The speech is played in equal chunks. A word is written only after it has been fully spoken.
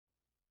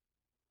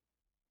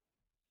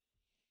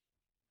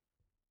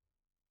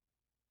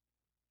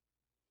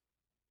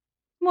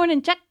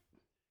Morning, Chuck.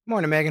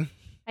 Morning, Megan.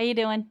 How you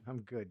doing? I'm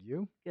good.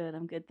 You? Good.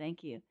 I'm good.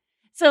 Thank you.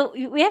 So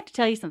we have to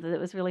tell you something that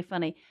was really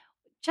funny.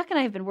 Chuck and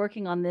I have been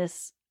working on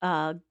this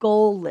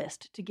goal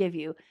list to give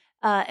you.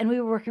 And we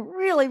were working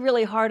really,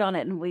 really hard on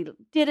it. And we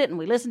did it and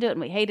we listened to it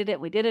and we hated it.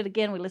 We did it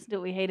again. We listened to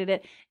it. We hated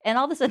it. And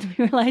all of a sudden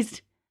we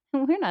realized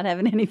we're not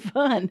having any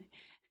fun.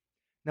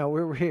 No,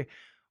 we're here.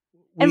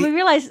 And we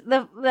realized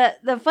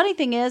the funny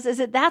thing is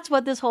that that's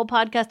what this whole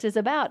podcast is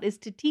about, is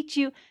to teach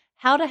you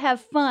how to have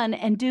fun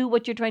and do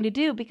what you're trying to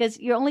do, because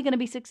you're only going to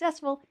be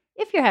successful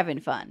if you're having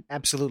fun.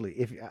 Absolutely.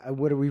 If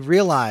what we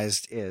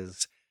realized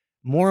is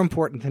more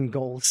important than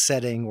goal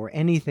setting or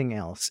anything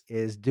else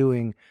is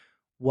doing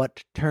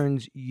what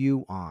turns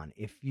you on.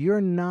 If you're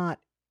not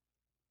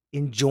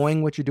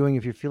enjoying what you're doing,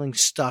 if you're feeling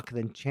stuck,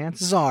 then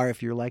chances are,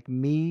 if you're like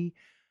me,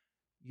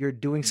 you're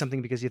doing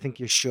something because you think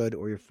you should,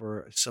 or you're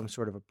for some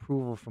sort of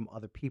approval from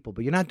other people,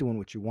 but you're not doing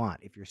what you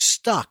want. If you're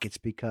stuck, it's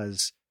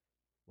because,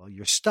 well,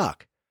 you're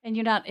stuck. And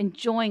you're not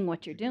enjoying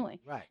what you're doing.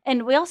 Right.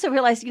 And we also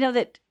realized,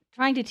 that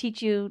trying to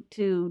teach you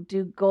to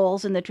do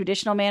goals in the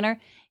traditional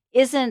manner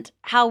isn't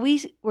how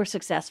we were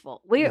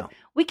successful.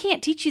 We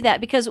can't teach you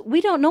that because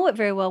we don't know it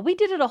very well. We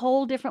did it a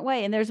whole different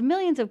way. And there's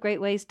millions of great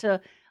ways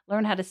to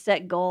learn how to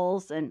set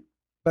goals.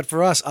 But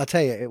for us, I'll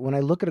tell you, when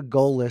I look at a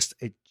goal list,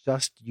 it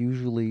just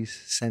usually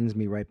sends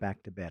me right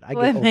back to bed. I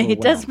get overwhelmed.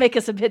 It does make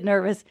us a bit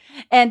nervous.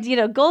 And,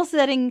 goal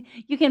setting,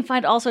 you can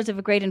find all sorts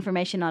of great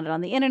information on it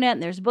on the internet.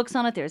 And there's books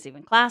on it. There's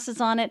even classes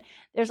on it.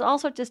 There's all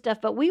sorts of stuff.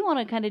 But we want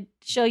to kind of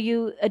show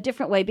you a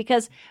different way,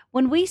 because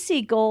when we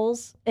see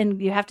goals and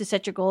you have to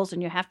set your goals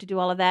and you have to do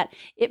all of that,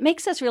 it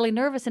makes us really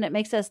nervous and it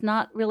makes us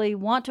not really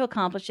want to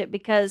accomplish it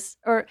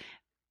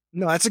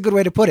No, that's a good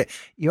way to put it.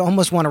 You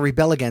almost want to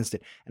rebel against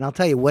it. And I'll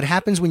tell you what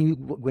happens when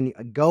you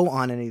go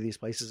on any of these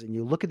places and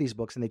you look at these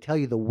books and they tell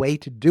you the way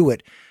to do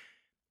it.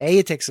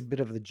 It takes a bit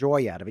of the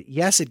joy out of it.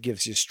 Yes, it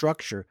gives you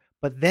structure,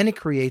 but then it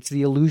creates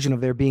the illusion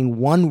of there being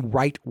one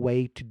right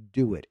way to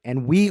do it.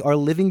 And we are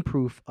living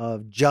proof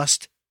of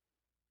just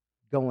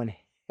going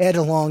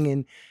headalong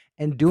in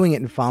and doing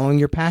it and following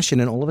your passion.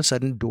 And all of a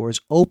sudden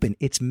doors open.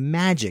 It's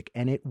magic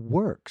and it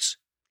works.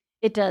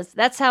 It does.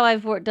 That's how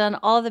I've done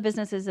all the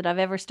businesses that I've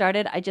ever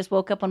started. I just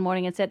woke up one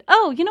morning and said,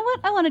 oh, you know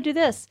what? I want to do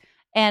this.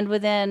 And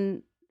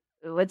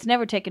it's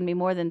never taken me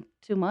more than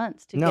 2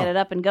 months to get it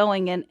up and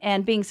going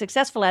and being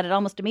successful at it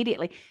almost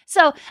immediately.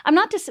 So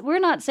we're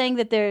not saying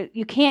that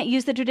you can't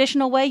use the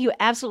traditional way. You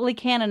absolutely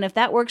can. And if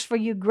that works for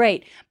you,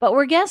 great. But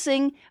we're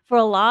guessing for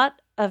a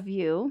lot of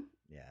you,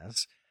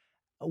 yes,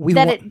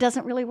 it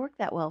doesn't really work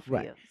that well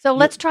for you. So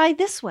let's try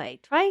this way.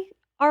 Try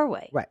our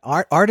way. Right.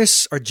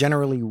 Artists are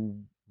generally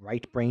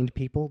right-brained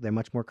people. They're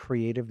much more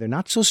creative. They're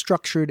not so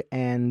structured,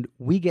 and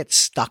we get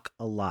stuck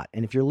a lot.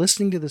 And if you're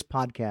listening to this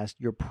podcast,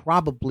 you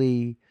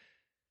probably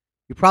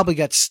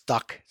got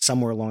stuck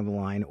somewhere along the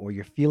line, or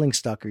you're feeling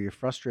stuck, or you're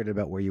frustrated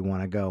about where you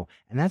want to go.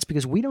 And that's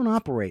because we don't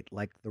operate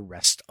like the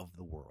rest of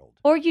the world.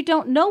 Or you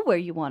don't know where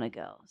you want to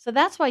go. So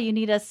that's why you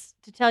need us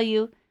to tell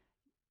you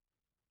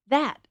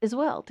that as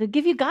well, to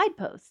give you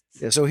guideposts.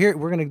 Yeah, so here,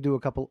 we're going to do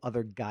a couple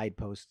other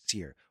guideposts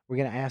here. We're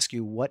going to ask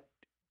you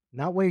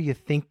not where you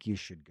think you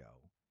should go.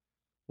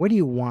 Where do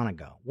you want to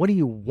go? What do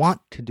you want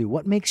to do?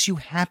 What makes you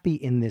happy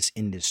in this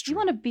industry? You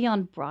want to be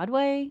on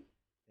Broadway?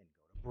 Then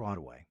go to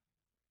Broadway.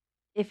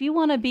 If you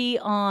want to be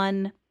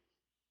on,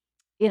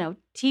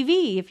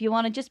 TV, if you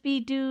want to just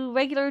do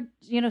regular,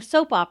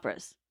 soap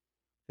operas,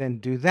 then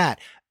do that.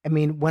 I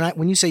mean,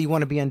 when you say you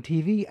want to be on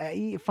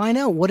TV, find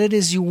out what it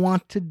is you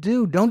want to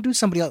do. Don't do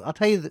somebody else. I'll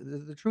tell you,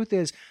 the truth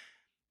is,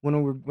 when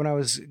I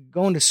was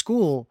going to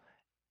school,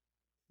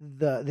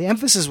 the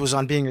emphasis was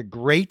on being a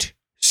great,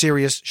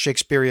 serious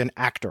Shakespearean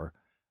actor.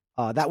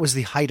 That was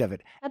the height of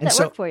it. How'd that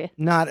work for you?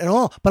 Not at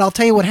all. But I'll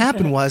tell you what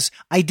happened was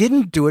I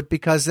didn't do it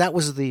because that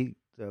was the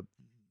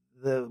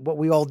what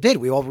we all did.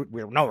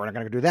 We're not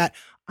going to do that.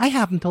 I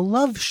happen to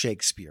love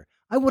Shakespeare.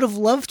 I would have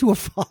loved to have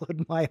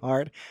followed my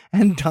heart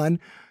and done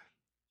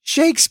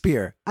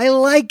Shakespeare. I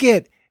like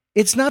it.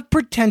 It's not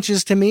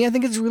pretentious to me. I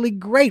think it's really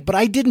great, but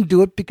I didn't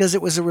do it because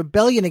it was a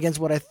rebellion against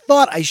what I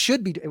thought I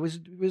should be. It was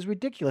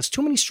ridiculous.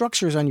 Too many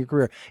structures on your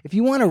career. If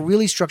you want a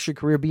really structured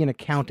career, be an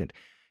accountant.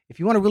 If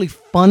you want a really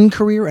fun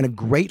career and a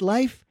great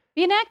life,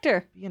 be an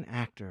actor. Be an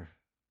actor.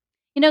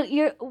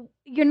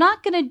 You're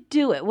not going to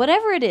do it,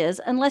 whatever it is,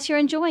 unless you're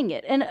enjoying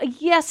it. And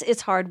yes,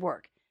 it's hard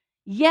work.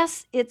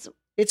 Yes,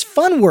 it's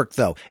fun work,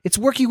 though. It's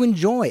work you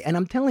enjoy. And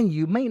I'm telling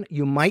you,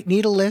 you might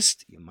need a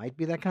list. You might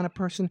be that kind of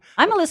person.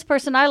 I'm a list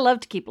person. I love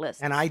to keep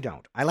lists. And I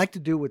don't. I like to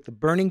do what the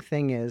burning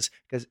thing is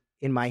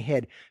in my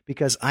head,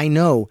 because I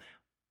know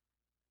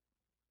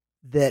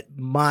that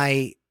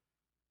my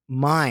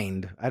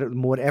mind,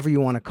 whatever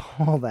you want to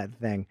call that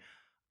thing,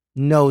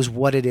 knows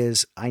what it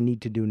is I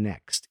need to do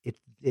next.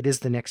 It is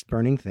the next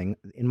burning thing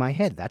in my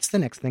head. That's the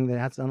next thing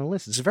that's on the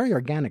list. It's very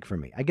organic for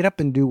me. I get up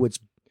and do what's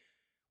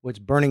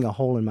burning a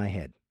hole in my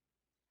head.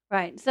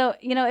 Right. So,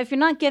 if you're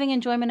not getting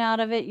enjoyment out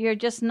of it, you're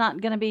just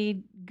not going to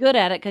be good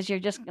at it because you're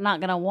just not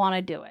going to want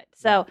to do it.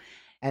 So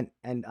And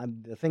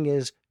the thing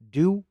is,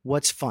 do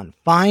what's fun.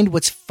 Find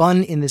what's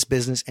fun in this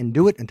business and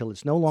do it until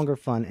it's no longer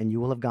fun, and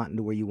you will have gotten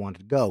to where you want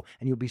to go.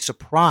 And you'll be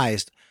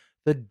surprised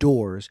the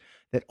doors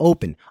that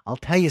open. I'll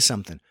tell you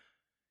something.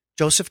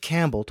 Joseph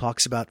Campbell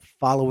talks about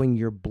following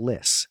your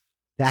bliss.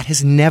 That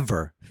has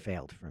never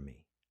failed for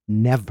me.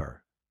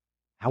 Never.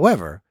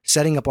 However,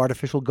 setting up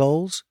artificial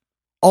goals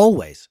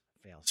always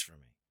fails for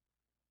me.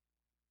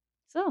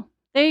 So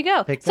there you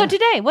go. So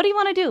today, what do you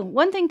want to do?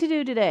 One thing to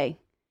do today.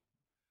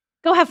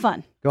 Go have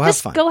fun. Go have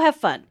fun. Go have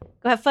fun.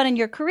 Go have fun in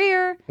your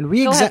career. And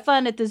go have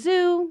fun at the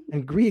zoo.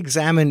 And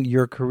re-examine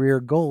your career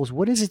goals.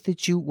 What is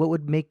it what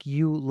would make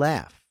you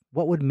laugh?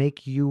 What would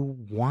make you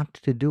want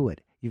to do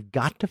it? You've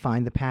got to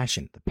find the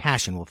passion. The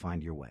passion will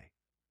find your way.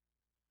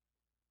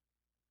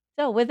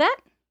 So with that,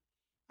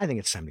 I think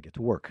it's time to get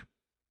to work.